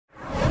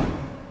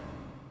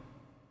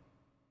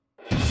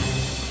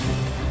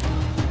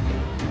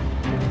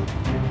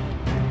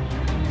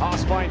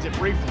finds it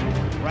briefly.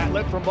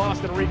 Ratliff from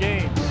Boston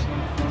regains.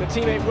 To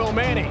teammate Will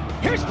Manning.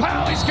 Here's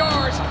Powell, he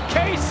scores!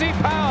 K.C.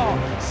 Powell,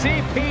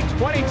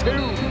 CP22,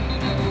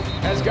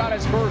 has got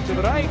his first of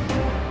the night.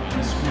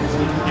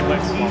 He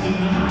plays for Boston.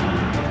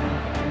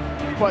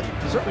 But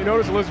certainly known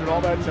as a Lizard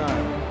all that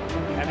time.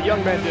 And the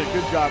young men did a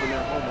good job in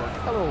their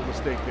homework. A little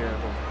mistake there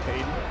from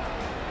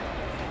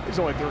Hayden. He's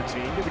only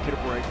 13, give the kid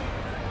a break.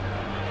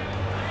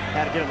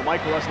 Had to get in the mic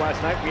with us last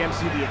night. We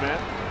emceed the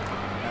event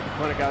at the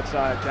clinic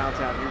outside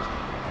downtown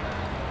Houston.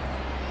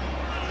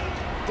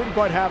 Didn't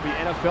quite have the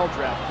NFL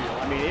draft feel.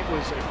 I mean, it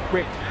was a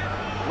quick,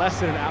 less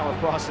than an hour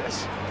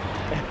process.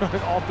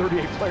 And all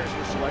 38 players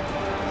were selected.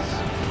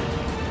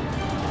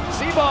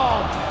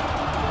 Seaball,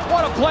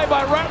 what a play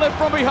by Ratliff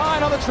from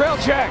behind on the trail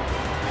check.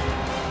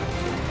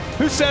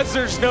 Who says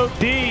there's no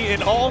D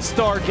in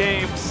all-star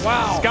games?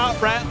 Wow. Scott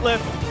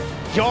Ratliff,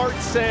 yard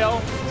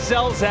sale,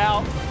 sells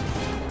out.